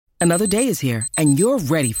Another day is here, and you're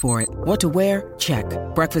ready for it. What to wear? Check.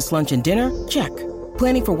 Breakfast, lunch, and dinner? Check.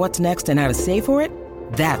 Planning for what's next and how to save for it?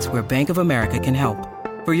 That's where Bank of America can help.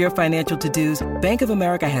 For your financial to-dos, Bank of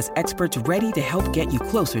America has experts ready to help get you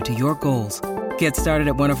closer to your goals. Get started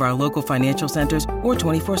at one of our local financial centers or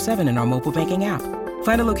 24/7 in our mobile banking app.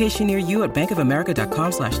 Find a location near you at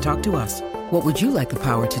bankofamerica.com/talktous. What would you like the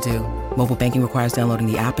power to do? Mobile banking requires downloading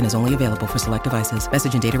the app and is only available for select devices.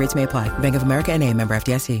 Message and data rates may apply. Bank of America N.A., member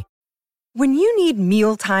FDIC. When you need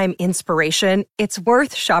mealtime inspiration, it's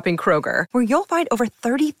worth shopping Kroger, where you'll find over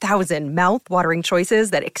 30,000 mouth-watering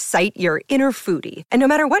choices that excite your inner foodie. And no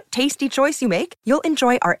matter what tasty choice you make, you'll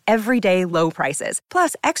enjoy our everyday low prices,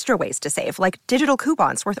 plus extra ways to save, like digital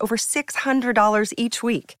coupons worth over $600 each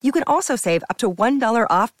week. You can also save up to $1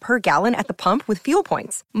 off per gallon at the pump with fuel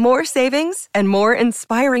points. More savings and more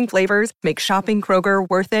inspiring flavors make shopping Kroger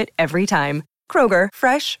worth it every time. Kroger,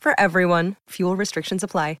 fresh for everyone. Fuel restrictions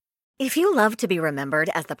apply. If you love to be remembered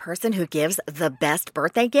as the person who gives the best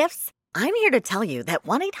birthday gifts, I'm here to tell you that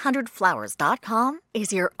 1-800-Flowers.com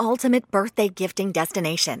is your ultimate birthday gifting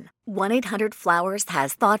destination. 1-800-Flowers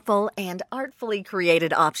has thoughtful and artfully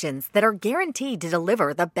created options that are guaranteed to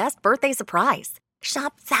deliver the best birthday surprise.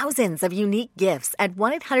 Shop thousands of unique gifts at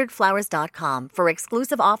 1-800-Flowers.com for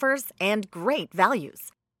exclusive offers and great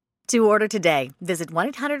values. To order today, visit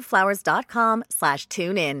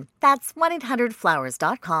 1-800-Flowers.com/tune-in. That's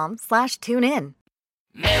 1-800-Flowers.com/tune-in.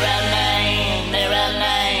 Mirror man,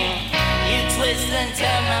 you twist and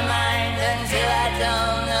turn my mind until I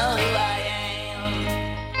don't know who I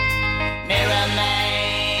am. Mirror man.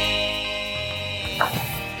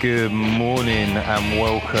 Good morning and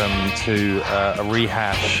welcome to a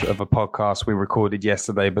rehash of a podcast we recorded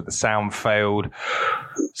yesterday, but the sound failed.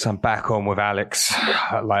 So I'm back on with Alex.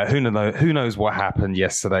 Like, who knows what happened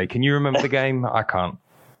yesterday? Can you remember the game? I can't.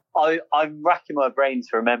 I'm racking my brain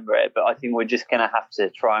to remember it, but I think we're just going to have to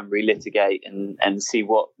try and relitigate and see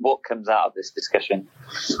what comes out of this discussion.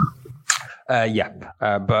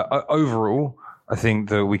 But overall, I think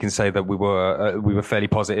that we can say that we were fairly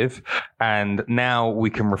positive, and now we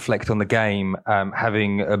can reflect on the game,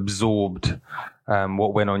 having absorbed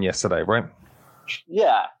what went on yesterday, right?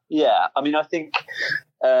 Yeah. I mean, I think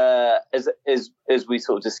as we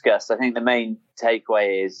sort of discussed, I think the main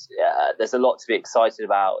takeaway is there's a lot to be excited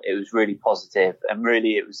about. It was really positive, and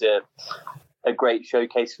really it was a great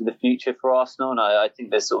showcase for the future for Arsenal. And I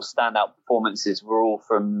think the sort of standout performances were all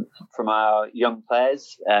from our young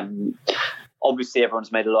players. Obviously,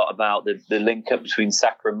 everyone's made a lot about the link up between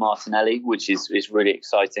Saka and Martinelli, which is really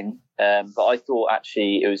exciting. But I thought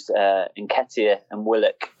actually it was Nketiah and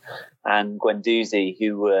Willock and Guendouzi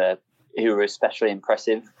who were especially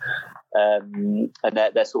impressive. And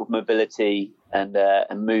their sort of mobility and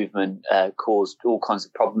movement caused all kinds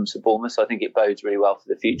of problems for Bournemouth. So I think it bodes really well for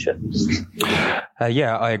the future.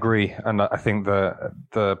 Yeah, I agree, and I think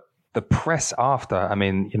the press after, I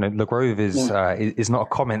mean, Le Grove is not a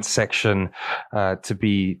comment section to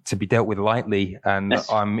be dealt with lightly. And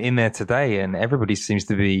I'm in there today, and everybody seems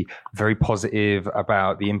to be very positive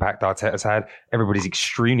about the impact Arteta's had. Everybody's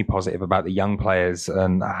extremely positive about the young players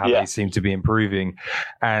and how they seem to be improving.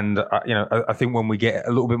 And I think when we get a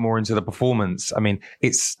little bit more into the performance, I mean,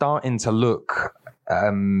 it's starting to look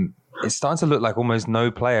like almost no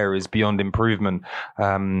player is beyond improvement.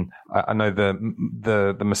 I know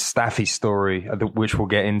the Mustafi story, which we'll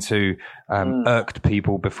get into, irked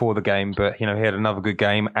people before the game, but he had another good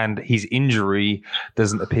game, and his injury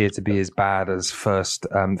doesn't appear to be as bad as first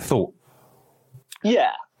thought.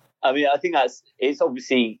 Yeah, I mean, I think it's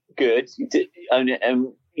obviously good,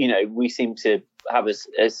 and we seem to have a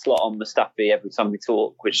slot on Mustafi every time we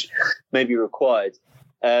talk, which may be required.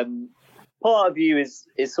 Part of you is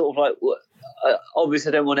sort of like, obviously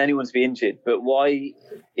I don't want anyone to be injured, but why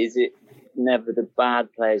is it never the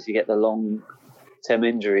bad players who get the long-term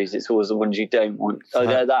injuries? It's always the ones you don't want.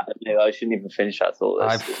 I shouldn't even finish that thought.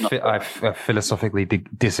 I philosophically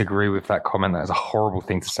disagree with that comment. That is a horrible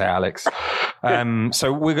thing to say, Alex.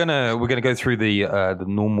 So we're gonna go through the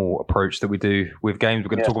normal approach that we do with games. We're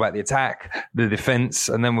going to talk about the attack, the defense,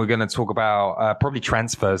 and then we're going to talk about probably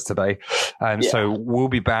transfers today. So we'll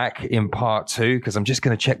be back in part 2, because I'm just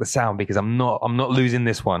going to check the sound, because I'm not losing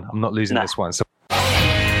this one. I'm not losing this one. So.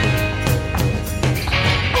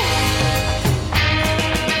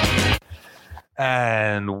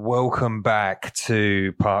 And welcome back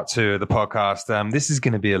to part 2 of the podcast. This is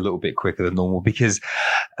going to be a little bit quicker than normal, because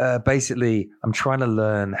basically I'm trying to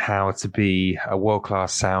learn how to be a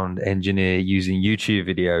world-class sound engineer using YouTube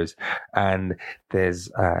videos. And there's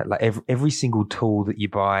like every single tool that you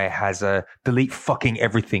buy has a delete fucking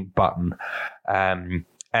everything button.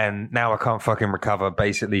 And now I can't fucking recover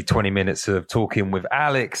basically 20 minutes of talking with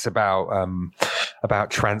Alex about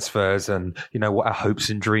transfers and, what our hopes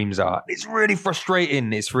and dreams are. It's really frustrating.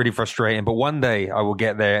 But one day I will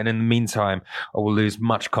get there. And in the meantime, I will lose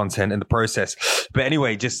much content in the process. But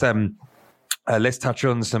anyway, just, let's touch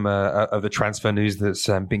on some of the transfer news that's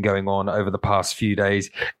been going on over the past few days.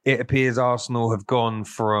 It appears Arsenal have gone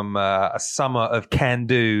from a summer of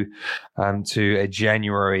can-do to a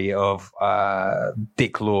January of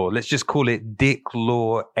Dick Law. Let's just call it Dick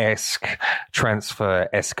Law-esque transfer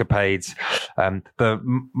escapades. The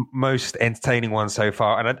most entertaining one so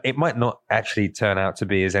far, and it might not actually turn out to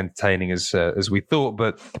be as entertaining as we thought,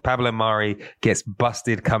 but Pablo Mari gets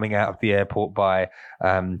busted coming out of the airport by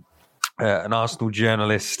an Arsenal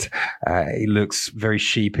journalist. He looks very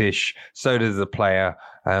sheepish. So does the player.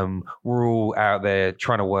 We're all out there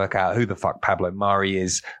trying to work out who the fuck Pablo Mari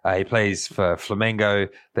is. He plays for Flamengo.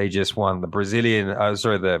 They just won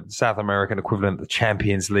the South American equivalent of the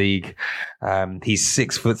Champions League. He's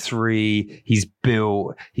 6'3". He's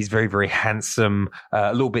built. He's very, very handsome.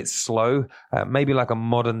 A little bit slow. Maybe like a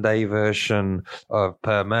modern day version of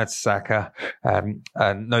Per Mertesacker.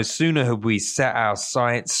 And no sooner have we set our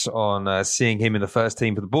sights on seeing him in the first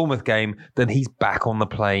team for the Bournemouth game than he's back on the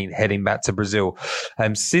plane heading back to Brazil.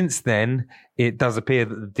 Since then, it does appear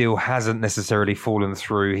that the deal hasn't necessarily fallen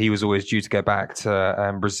through. He was always due to go back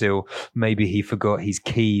to Brazil. Maybe he forgot his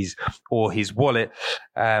keys or his wallet.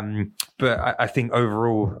 But I think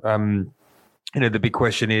overall, the big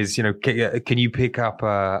question is, can you pick up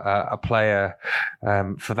a player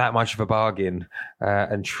for that much of a bargain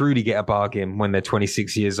and truly get a bargain when they're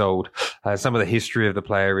 26 years old? Some of the history of the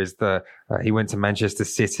player is that he went to Manchester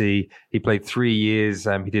City. He played 3 years.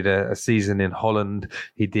 He did a season in Holland.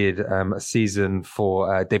 He did a season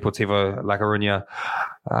for Deportivo La Coruña,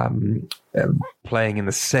 playing in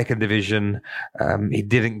the second division. He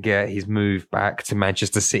didn't get his move back to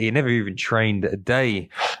Manchester City. He never even trained a day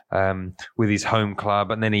with his home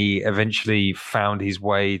club. And then he eventually found his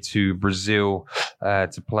way to Brazil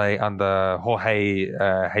to play under Jorge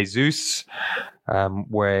Jesus,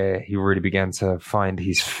 where he really began to find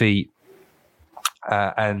his feet.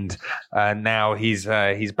 And now he's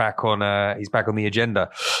back on the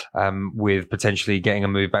agenda, with potentially getting a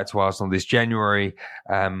move back to Arsenal this January.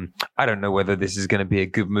 I don't know whether this is going to be a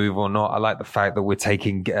good move or not. I like the fact that we're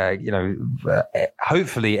taking,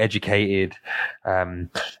 hopefully educated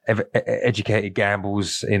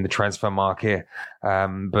gambles in the transfer market.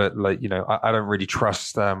 But I don't really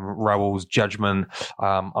trust Raul's judgment.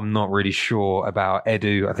 I'm not really sure about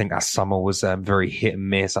Edu. I think that summer was very hit and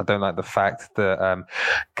miss. I don't like the fact that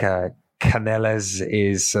Canelles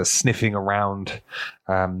is sniffing around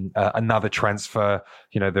another transfer.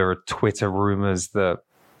 There are Twitter rumors that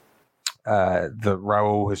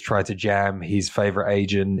Raul has tried to jam his favorite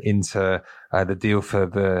agent into the deal for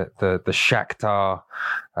the Shakhtar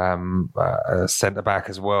centre back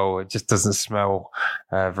as well. It just doesn't smell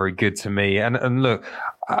very good to me. And look,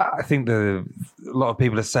 I think a lot of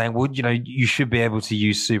people are saying, well, you should be able to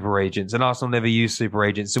use super agents, and Arsenal never used super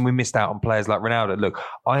agents, and we missed out on players like Ronaldo. Look,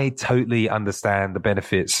 I totally understand the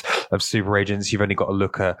benefits of super agents. You've only got to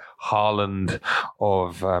look at Haaland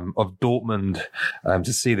of Dortmund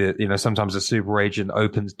to see that sometimes a super agent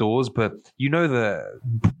opens doors, but that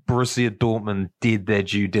Borussia Dortmund did their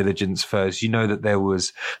due diligence first. That there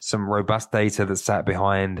was some robust data that sat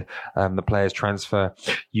behind the player's transfer.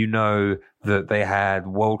 That they had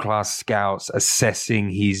world-class scouts assessing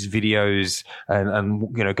his videos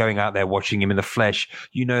and going out there watching him in the flesh.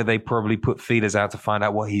 They probably put feelers out to find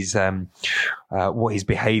out what his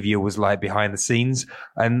behavior was like behind the scenes.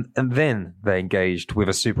 And then they engaged with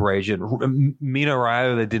a super agent. Mino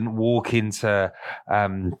Raiola didn't walk into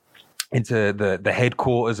the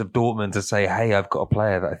headquarters of Dortmund to say, hey, I've got a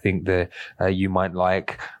player that I think that you might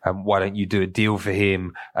like. Why don't you do a deal for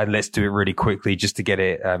him? And let's do it really quickly just to get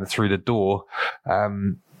it through the door.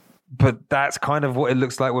 But that's kind of what it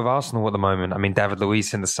looks like with Arsenal at the moment. I mean, David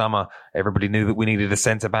Luiz in the summer, everybody knew that we needed a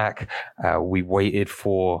centre back. We waited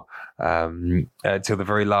for till the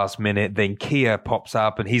very last minute. Then Kia pops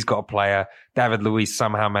up and he's got a player. David Luiz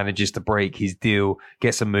somehow manages to break his deal,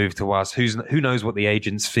 gets a move to us. Who knows what the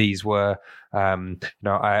agent's fees were?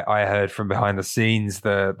 I heard from behind the scenes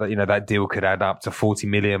that deal could add up to 40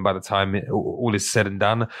 million by the time all is said and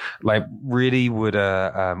done. Like, really, would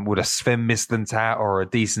a Sven Mislintat or a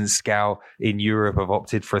decent scout in Europe have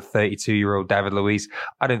opted for a 32-year-old David Luiz?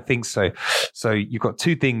 I don't think so. So you've got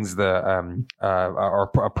two things that are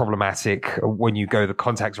problematic when you go the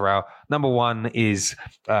contacts route. number one is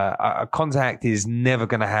a contact is never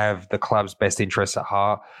going to have the club's best interests at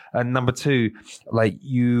heart. And number two, like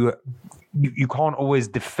you can't always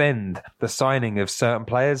defend the signing of certain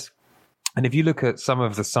players. And if you look at some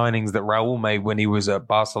of the signings that Raul made when he was at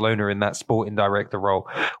Barcelona in that sporting director role,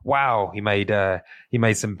 wow, he made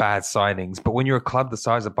some bad signings. But when you're a club the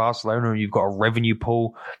size of Barcelona and you've got a revenue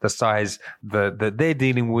pool the size that they're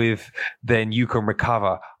dealing with, then you can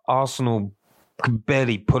recover. Arsenal could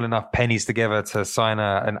barely put enough pennies together to sign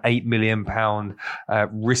an £8 million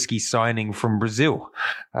risky signing from Brazil,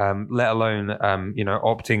 let alone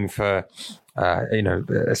opting for a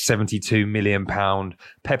 £72 million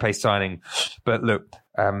Pepe signing. But look,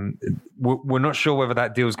 we're not sure whether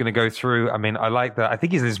that deal is going to go through. I mean, I like that. I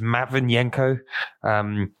think it's this Matvinenko,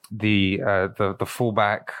 the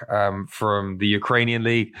fullback from the Ukrainian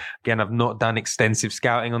league. Again, I've not done extensive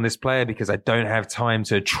scouting on this player because I don't have time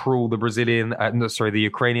to trawl the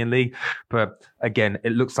Ukrainian league. But again,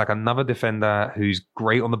 it looks like another defender who's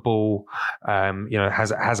great on the ball.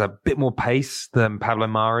 Has a bit more pace than Pablo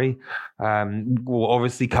Mari. Will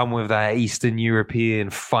obviously come with that Eastern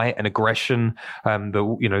European fight and aggression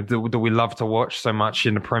that we love to watch so much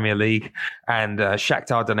in the Premier League. And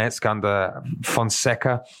Shakhtar Donetsk under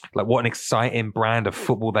Fonseca, like what an exciting brand of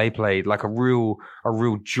football they played, like a real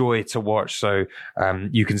joy to watch. So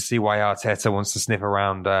you can see why Arteta wants to sniff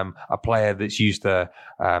around a player that's used to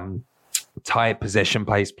tight possession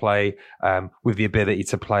pace play with the ability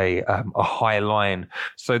to play a high line.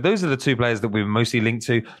 So those are the two players that we're mostly linked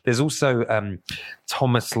to. There's also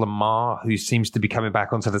Thomas Lemar, who seems to be coming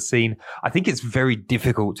back onto the scene. I think it's very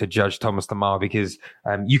difficult to judge Thomas Lemar because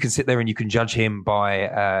you can sit there and you can judge him by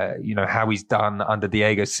how he's done under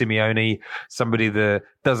Diego Simeone, somebody that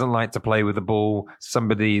doesn't like to play with the ball,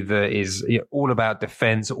 somebody that is all about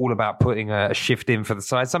defense, all about putting a shift in for the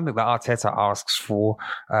side, something that Arteta asks for.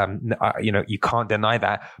 You can't deny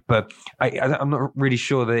that, but I'm not really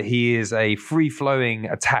sure that he is a free-flowing,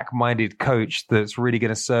 attack-minded coach that's really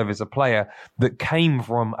going to serve as a player that came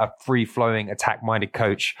from a free-flowing, attack-minded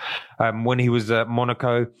coach. When he was at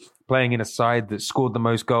Monaco, playing in a side that scored the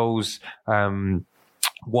most goals,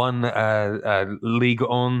 won Ligue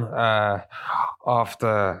 1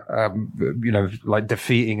 after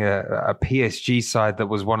defeating a PSG side that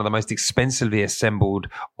was one of the most expensively assembled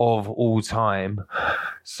of all time.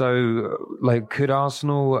 So, could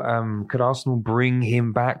Arsenal bring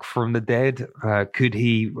him back from the dead? Could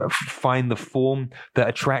he find the form that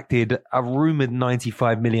attracted a rumored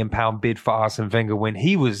 £95 million bid for Arsene Wenger when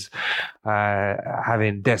he was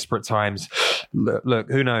having desperate times? Look,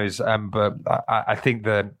 who knows? But I think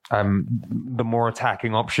that the more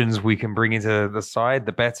attacking options we can bring into the side,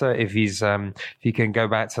 the better. If he can go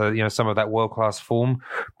back to some of that world class form,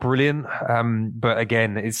 brilliant. But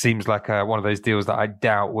again, it seems like one of those deals that I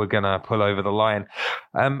doubt we're gonna pull over the line.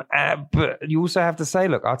 But you also have to say,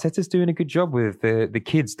 look, Arteta's doing a good job with the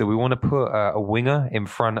kids. Do we want to put a winger in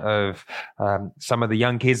front of some of the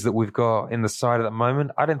young kids that we've got in the side at the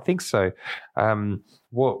moment? I don't think so.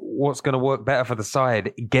 What's going to work better for the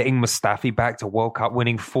side? Getting Mustafi back to World Cup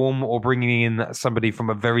winning form, or bringing in somebody from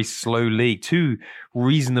a very slow league, two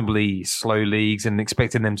reasonably slow leagues, and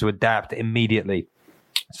expecting them to adapt immediately?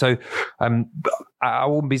 So I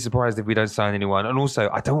wouldn't be surprised if we don't sign anyone. And also,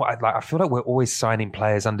 I feel like we're always signing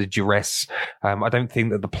players under duress. I don't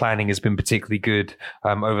think that the planning has been particularly good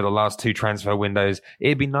over the last two transfer windows.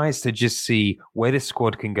 It'd be nice to just see where this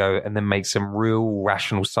squad can go and then make some real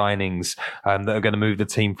rational signings that are going to move the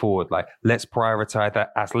team forward. Like, let's prioritize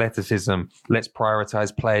that athleticism. Let's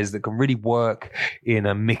prioritize players that can really work in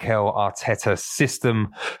a Mikel Arteta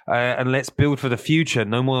system. And let's build for the future.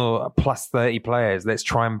 No more plus 30 players. Let's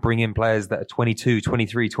try and bring in players that are 22,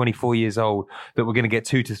 23, 24 years old that we're going to get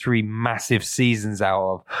 2 to 3 massive seasons out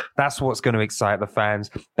of. That's what's going to excite the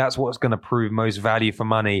fans. That's what's going to prove most value for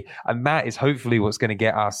money. And that is hopefully what's going to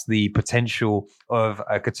get us the potential of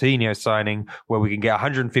a Coutinho signing where we can get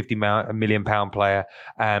 £150 million player,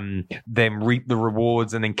 then reap the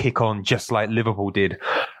rewards and then kick on just like Liverpool did.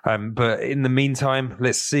 But in the meantime,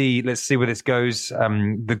 let's see where this goes.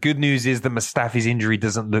 The good news is that Mustafi's injury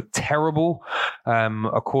doesn't look terrible,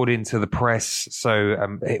 according to the press. So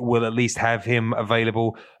it will at least have him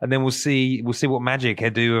available, and then we'll see what magic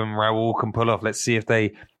Edu and Raul can pull off. Let's see if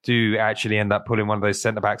they do actually end up pulling one of those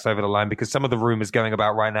centre backs over the line, because some of the rumours going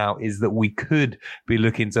about right now is that we could be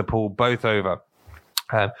looking to pull both over.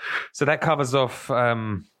 So that covers off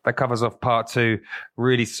that covers off part 2.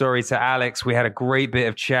 Really sorry to Alex. We had a great bit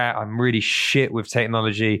of chat. I'm really shit with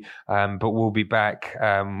technology, but we'll be back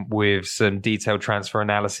with some detailed transfer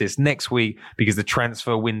analysis next week because the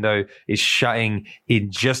transfer window is shutting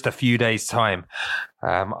in just a few days' time.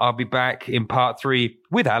 I'll be back in part 3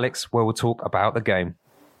 with Alex, where we'll talk about the game.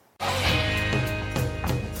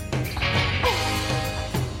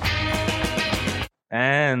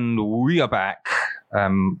 And we are back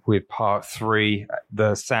with part 3.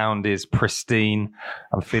 The sound is pristine.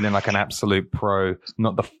 I'm feeling like an absolute pro,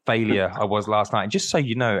 not the failure I was last night. Just so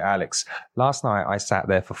you know, Alex, last night I sat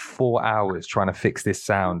there for 4 hours trying to fix this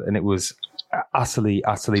sound, and it was utterly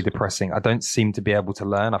depressing. I don't seem to be able to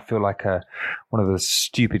learn. I feel like one of the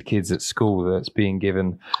stupid kids at school that's being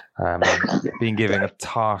given a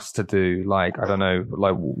task to do, like, I don't know,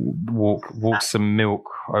 like walk some milk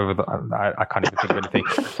over the. I can't even think of anything.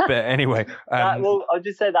 But anyway, well, I'll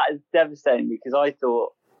just say that is devastating because I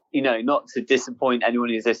thought, not to disappoint anyone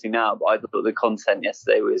who's listening now, but I thought the content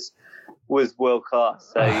yesterday was world class.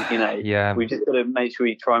 So, yeah, we just got to make sure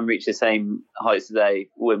we try and reach the same heights today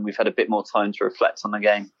when we've had a bit more time to reflect on the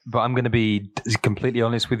game. But I'm going to be completely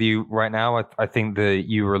honest with you right now. I think that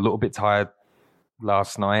you were a little bit tired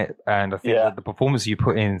last night, and I think that the performance you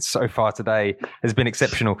put in so far today has been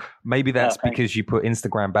exceptional. Maybe that's because you put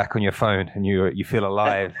Instagram back on your phone and you feel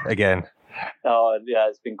alive again. Oh yeah,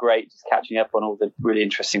 it's been great just catching up on all the really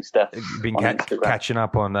interesting stuff. You've been catching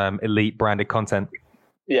up on elite branded content.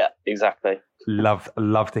 Yeah, exactly. Love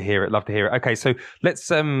to hear it. Okay, so let's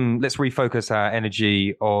refocus our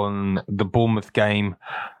energy on the Bournemouth game.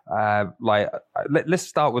 Let's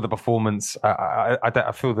start with the performance.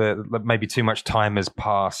 I feel that maybe too much time has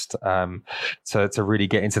passed to really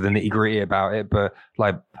get into the nitty gritty about it. But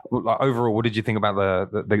like overall, what did you think about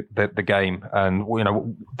the game and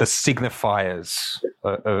the signifiers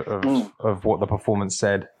of what the performance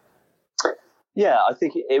said? Yeah, I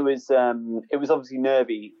think it was obviously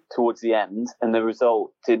nervy towards the end, and the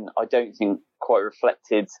result I don't think quite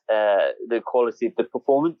reflected the quality of the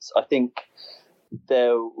performance. I think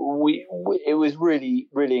it was really,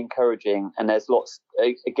 really encouraging, and there's lots.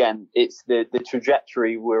 Again, it's the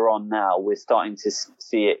trajectory we're on now. We're starting to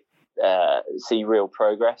see real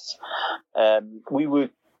progress. We were.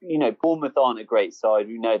 Bournemouth aren't a great side.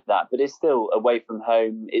 We know that, but it's still away from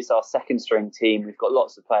home. It's our second string team. We've got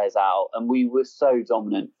lots of players out, and we were so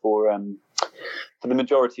dominant for the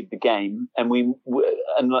majority of the game. And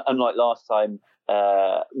unlike last time,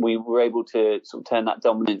 we were able to sort of turn that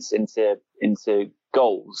dominance into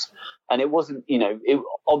goals. And it wasn't,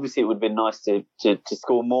 obviously it would have been nice to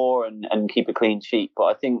score more and keep a clean sheet, but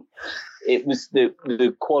I think it was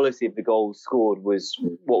the quality of the goals scored was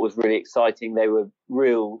what was really exciting. They were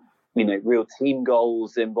real team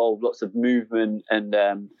goals. They involved lots of movement and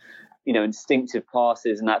instinctive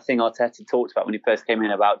passes, and that thing Arteta talked about when he first came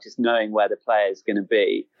in about just knowing where the player is going to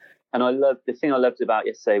be. And the thing I loved about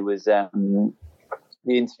yesterday was the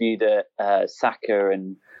interview that Saka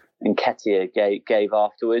and Nketiah gave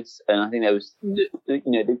afterwards, and I think there was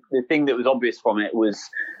the thing that was obvious from it was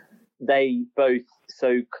they both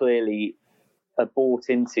so clearly are bought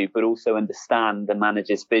into, but also understand the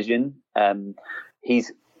manager's vision.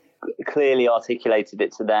 He's clearly articulated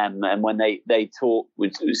it to them, and when they talk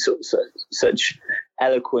with such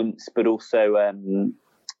eloquence, but also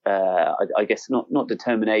I guess not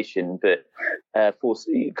determination, but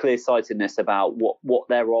clear-sightedness about what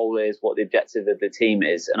their role is, what the objective of the team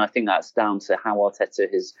is. And I think that's down to how Arteta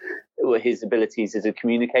his abilities as a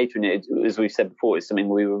communicator, and it, as we've said before, is something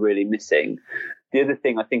we were really missing. The other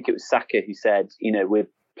thing, I think it was Saka who said, we're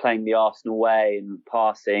playing the Arsenal way and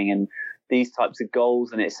passing and these types of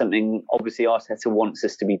goals, and it's something obviously Arteta wants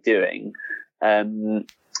us to be doing. And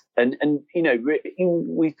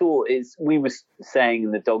we thought we were saying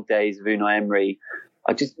in the dog days of Unai Emery,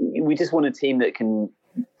 we just want a team that can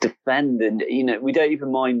defend, and we don't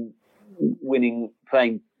even mind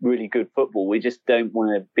playing really good football. We just don't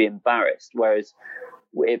want to be embarrassed. Whereas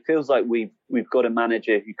it feels like we've got a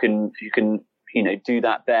manager who can do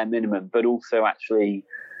that bare minimum, but also actually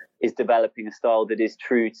is developing a style that is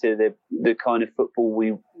true to the kind of football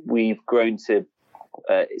we've grown to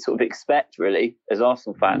sort of expect, really, as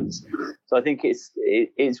Arsenal fans. So I think it's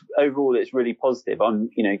overall it's really positive. I'm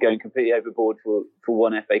going completely overboard for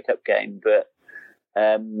one FA Cup game, but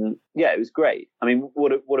it was great. I mean,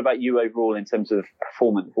 what about you overall in terms of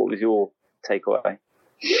performance? What was your takeaway?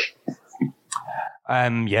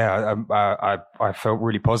 I felt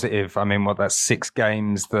really positive. I mean, that's 6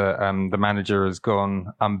 games that the manager has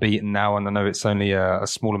gone unbeaten now, and I know it's only a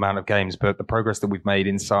small amount of games, but the progress that we've made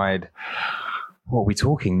inside, what are we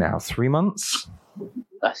talking now? 3 months?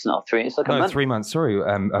 That's not 3. It's like a month. 3 months.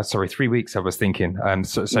 Sorry, 3 weeks. I was thinking.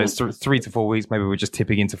 So it's 3 to 4 weeks. Maybe we're just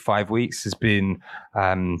tipping into 5 weeks. Has been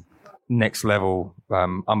next level,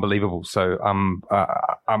 unbelievable. So I'm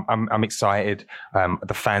excited.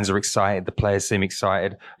 The fans are excited. The players seem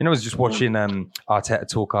excited. I was just watching Arteta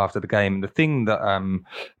talk after the game. The thing that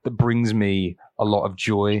that brings me a lot of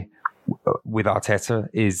joy with Arteta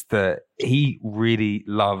is that he really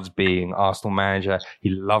loves being Arsenal manager. He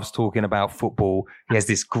loves talking about football. He has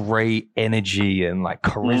this great energy and like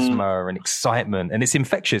charisma and excitement, and it's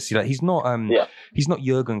infectious. He's not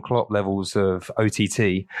Jurgen Klopp levels of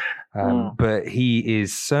OTT, but he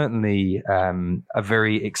is certainly a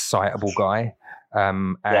very excitable guy.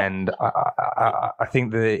 And I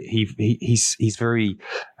think that he's very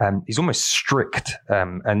he's almost strict,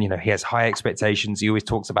 and he has high expectations. He always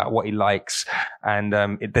talks about what he likes, and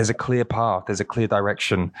there's a clear path, there's a clear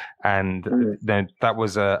direction. And that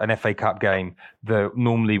was an FA Cup game that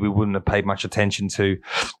normally we wouldn't have paid much attention to.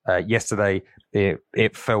 Yesterday,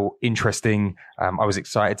 it felt interesting. I was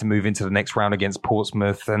excited to move into the next round against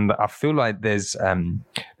Portsmouth, and I feel like there's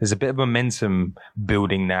a bit of momentum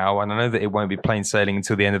building now. And I know that it won't be plain sailing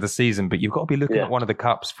until the end of the season, but you've got to be looking at one of the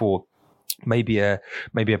cups for maybe a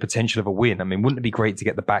potential of a win. I mean, wouldn't it be great to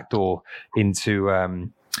get the back door into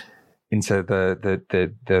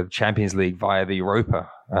the Champions League via the Europa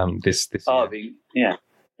this year?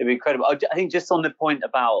 It'd be incredible. I think just on the point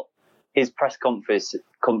about his press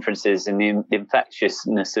conferences and the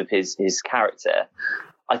infectiousness of his character,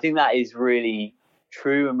 I think that is really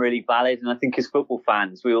true and really valid. And I think as football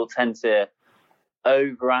fans, we all tend to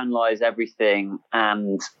overanalyze everything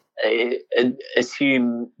and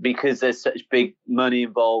assume because there's such big money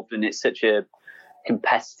involved and it's such a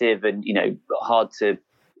competitive and hard to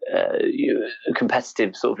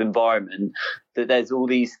competitive sort of environment, that there's all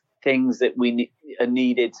these things that are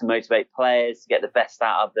needed to motivate players, to get the best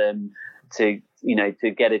out of them, to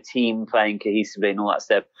get a team playing cohesively and all that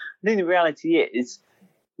stuff. I think the reality is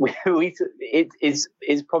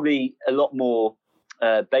it's probably a lot more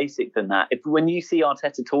basic than that. When you see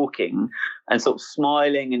Arteta talking and sort of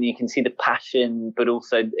smiling, and you can see the passion, but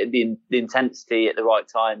also the intensity at the right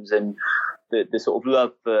times, and the sort of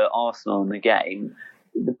love for Arsenal and the game,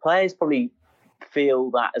 the players probably feel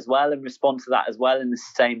that as well and respond to that as well in the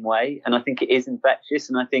same way. And I think it is infectious.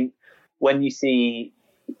 And I think when you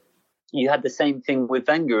had the same thing with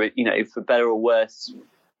Wenger, for better or worse,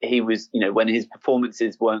 he was, when his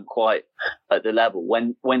performances weren't quite at the level,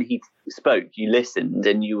 when he spoke, you listened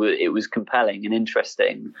and it was compelling and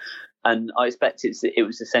interesting. And I expect it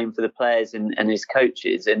was the same for the players and his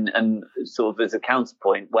coaches, and sort of as a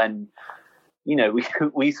counterpoint when,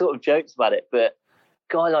 we sort of joked about it, but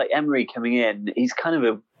a guy like Emery coming in, he's kind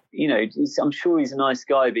of I'm sure he's a nice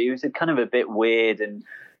guy, but he was kind of a bit weird and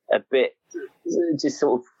a bit just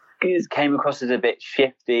sort of came across as a bit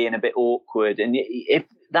shifty and a bit awkward. And if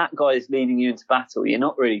that guy is leading you into battle, you're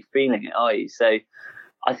not really feeling it, are you? So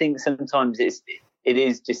I think sometimes it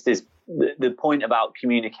is just as the point about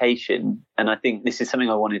communication. And I think this is something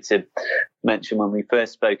I wanted to mention when we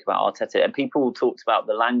first spoke about Arteta. And people talked about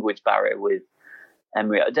the language barrier with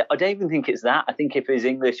Emery. I don't even think it's that. I think if his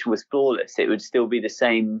English was flawless, it would still be the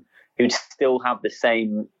same. He would still have the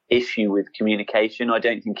same issue with communication. I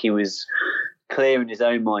don't think he was clear in his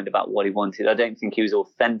own mind about what he wanted. I don't think he was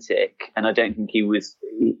authentic, and I don't think he was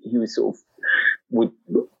sort of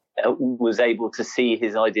was able to see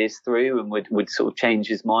his ideas through and would sort of change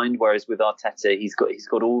his mind. Whereas with Arteta, he's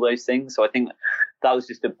got all those things. So I think that was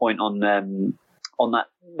just a point on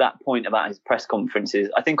that point about his press conferences.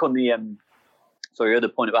 I think on the other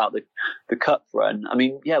point about the cup run, I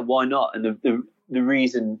mean, yeah, why not? And the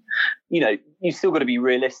reason, you've still got to be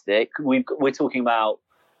realistic. We're talking about,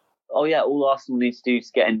 all Arsenal need to do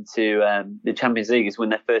to get into the Champions League is win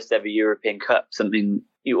their first ever European Cup, the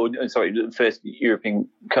first European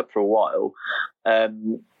Cup for a while.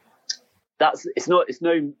 It's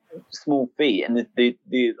no small feat, and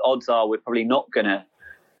the odds are we're probably not going to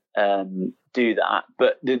do that.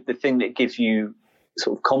 But the thing that gives you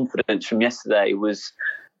sort of confidence from yesterday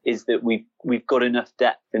is that we've got enough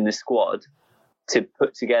depth in the squad to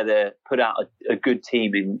put out a good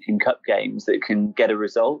team in cup games that can get a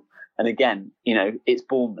result. And again, it's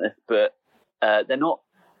Bournemouth, but they're not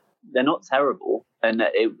terrible, and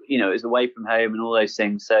it's away from home and all those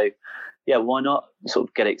things. So yeah, why not sort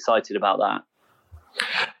of get excited about that?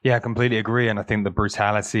 Yeah, I completely agree. And I think the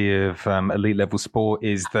brutality of elite level sport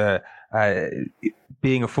is that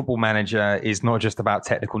being a football manager is not just about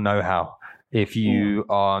technical know-how. If you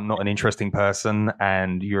are not an interesting person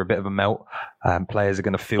and you're a bit of a melt, players are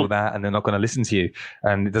going to feel that and they're not going to listen to you.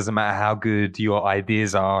 And it doesn't matter how good your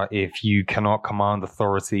ideas are. If you cannot command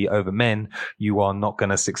authority over men, you are not going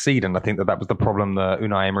to succeed. And I think that was the problem that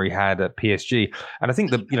Unai Emery had at PSG. And I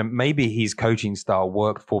think that, maybe his coaching style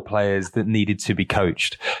worked for players that needed to be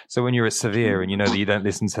coached. So when you're at Sevilla and you know that you don't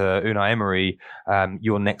listen to Unai Emery,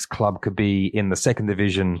 your next club could be in the second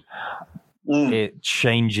division. It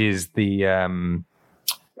changes the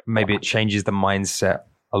maybe it changes the mindset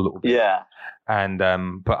a little bit. Yeah. And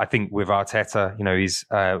but I think with Arteta, he's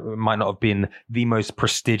might not have been the most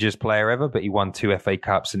prestigious player ever, but he won 2 FA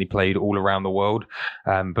Cups and he played all around the world.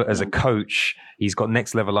 But as a coach, he's got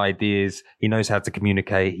next level ideas. He knows how to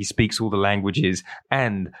communicate. He speaks all the languages,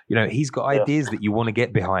 and he's got ideas that you want to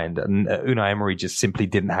get behind. And Unai Emery just simply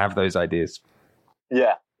didn't have those ideas.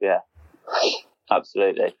 Yeah.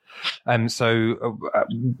 Absolutely. So,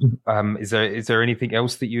 is there anything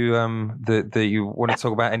else that you that you want to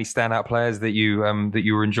talk about? Any standout players that you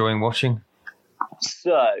were enjoying watching?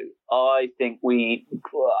 So, I think we've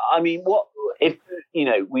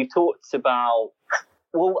talked about.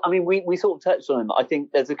 Well, we sort of touched on them. I think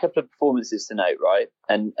there's a couple of performances to note, right?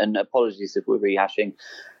 And apologies if we're rehashing.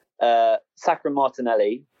 Saka and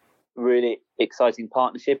Martinelli. Really exciting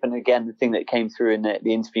partnership. And again, the thing that came through in the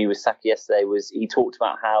interview with Saka yesterday was he talked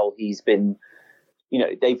about how he's been,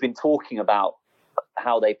 they've been talking about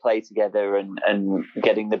how they play together and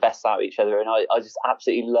getting the best out of each other. And I just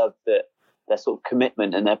absolutely love that their sort of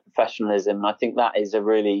commitment and their professionalism. And I think that is a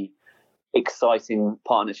really exciting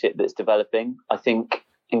partnership that's developing. I think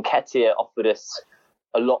Nketiah offered us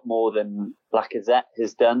a lot more than Lacazette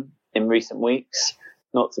has done in recent weeks.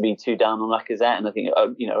 Not to be too down on Lacazette, and I think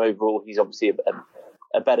overall he's obviously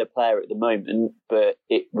a better player at the moment. But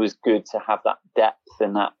it was good to have that depth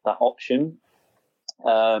and that option.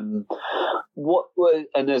 And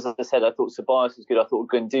as I said, I thought Ceballos was good. I thought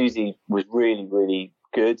Guendouzi was really, really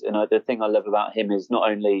good. And the thing I love about him is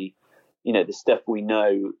not only the stuff we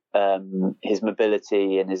know, his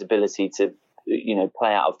mobility and his ability to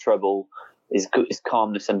play out of trouble, his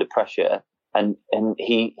calmness under pressure. And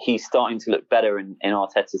he's starting to look better in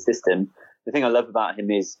Arteta's system. The thing I love about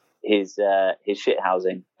him is his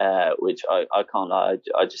shithousing, which I can't lie.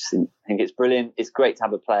 I just think it's brilliant. It's great to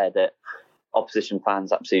have a player that opposition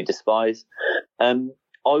fans absolutely despise. I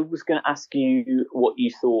was going to ask you what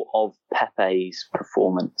you thought of Pepe's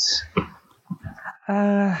performance.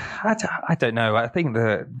 I don't know. I think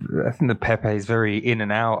the Pepe is very in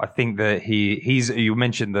and out. I think that he's. You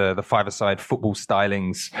mentioned the five-a-side football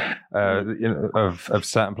stylings of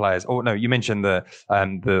certain players. Oh no, you mentioned the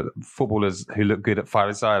footballers who look good at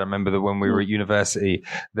five-a-side. I remember that when we were at university,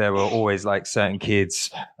 there were always like certain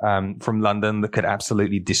kids from London that could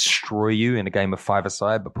absolutely destroy you in a game of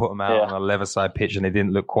five-a-side, but put them out on a lever-side pitch and they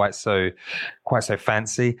didn't look quite so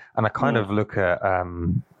fancy. And I kind of look at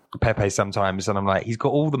Pepe sometimes and I'm like, he's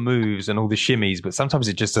got all the moves and all the shimmies, but sometimes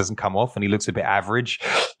it just doesn't come off and he looks a bit average.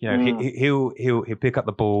 He'll pick up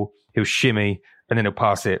the ball, he'll shimmy, and then he'll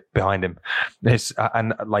pass it behind him.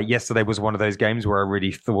 And like yesterday was one of those games where I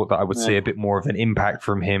really thought that I would see a bit more of an impact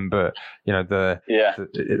from him, but he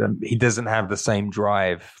doesn't have the same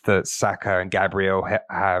drive that Saka and Gabriel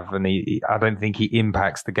have, and I don't think he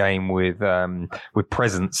impacts the game with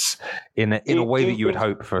presence in a way that you would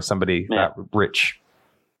hope for somebody that rich.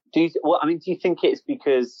 Do you think it's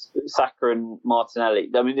because Saka and Martinelli?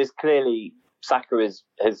 I mean, there's clearly Saka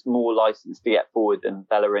has more license to get forward than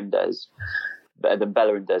Bellerin does.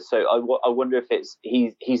 So I wonder if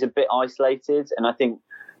he's a bit isolated. And I think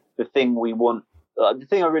the thing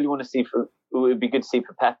I really want to see it would be good to see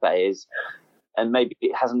for Pepe is, and maybe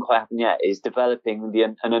it hasn't quite happened yet, is developing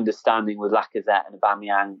an understanding with Lacazette and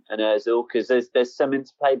Aubameyang and Ozil, because there's some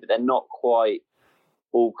interplay, but they're not quite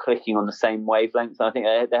all clicking on the same wavelength. And I think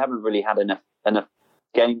they haven't really had enough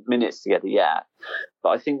game minutes together yet. But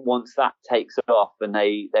I think once that takes off and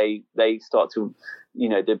they start to,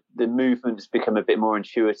 the movements become a bit more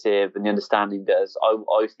intuitive and the understanding does,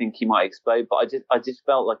 I think he might explode. But I just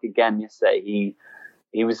felt like again yesterday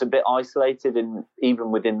he was a bit isolated, and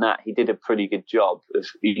even within that he did a pretty good job of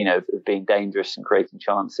being dangerous and creating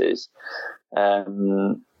chances.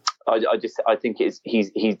 I think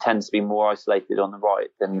he tends to be more isolated on the right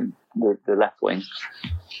than the left wing.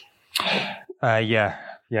 I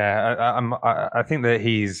think that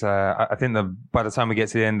he's. I think that by the time we get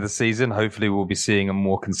to the end of the season, hopefully we'll be seeing a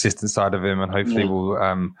more consistent side of him, and hopefully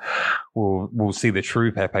we'll see the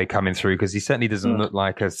true Pepe coming through, because he certainly doesn't look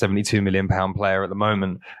like a £72 million player at the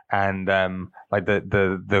moment. And like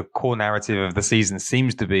the core narrative of the season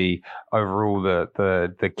seems to be overall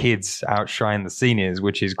the kids outshine the seniors,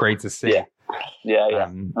 which is great to see. Yeah,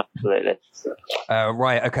 absolutely.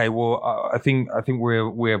 Right. Okay. Well, I think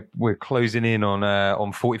we're closing in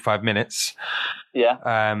on 45 minutes. Yeah.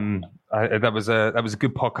 That was a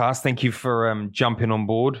good podcast. Thank you for jumping on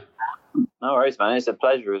board. No worries, man. It's a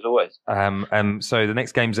pleasure as always. So the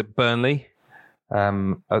next game's at Burnley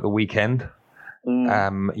at the weekend.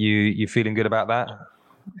 You feeling good about that?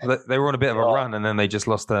 They were on a bit of a run, and then they just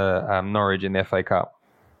lost to Norwich in the FA Cup.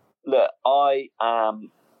 Look, I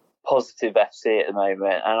am positive FC at the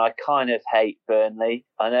moment, and I kind of hate Burnley.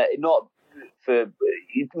 I know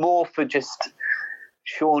more for just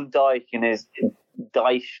Sean Dyche and his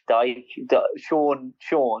Sean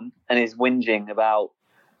and his whinging about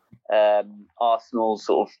Arsenal's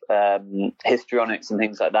sort of histrionics and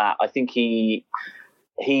things like that. I think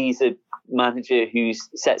he's a manager who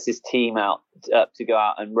sets his team up to go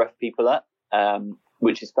out and rough people up,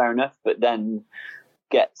 which is fair enough, but then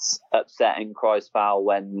gets upset and cries foul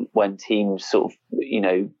when teams sort of,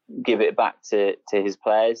 give it back to his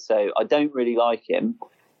players. So I don't really like him,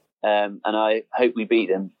 and I hope we beat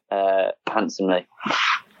them handsomely.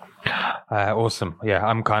 Awesome. Yeah,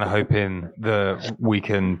 I'm kind of hoping that we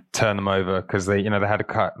can turn them over, because they had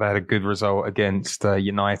a good result against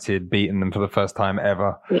United, beating them for the first time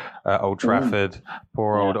ever at Old Trafford.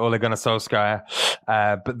 Poor old Ole Gunnar Solskjaer.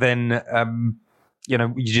 But then you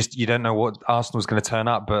don't know what Arsenal's going to turn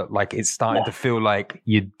up, but like it's starting to feel like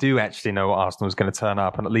you do actually know what Arsenal's going to turn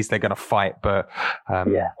up, and at least they're going to fight. But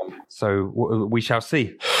so we shall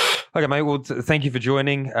see. Okay, mate. Well, thank you for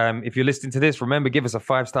joining. If you're listening to this, remember, give us a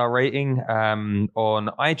 5-star rating on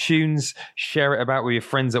iTunes. Share it about with your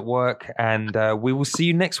friends at work, and we will see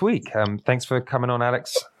you next week. Thanks for coming on,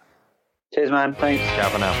 Alex. Cheers, man. Thanks. Ciao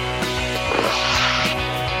for now.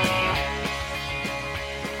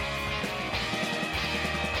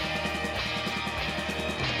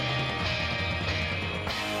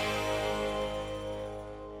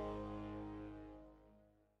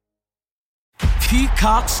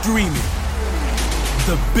 Peacock Streaming.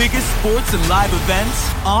 The biggest sports and live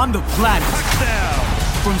events on the planet. Touchdown.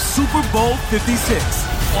 From Super Bowl 56.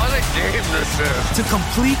 What a game this is. To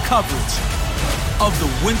complete coverage of the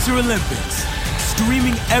Winter Olympics.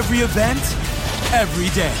 Streaming every event, every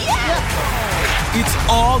day. Yeah. It's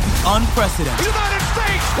all the unprecedented. United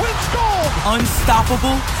States wins gold.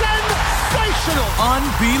 Unstoppable. Sensational.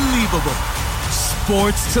 Unbelievable.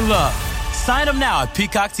 Sports to love. Sign up now at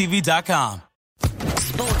PeacockTV.com.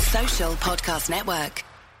 Sports Social Podcast Network.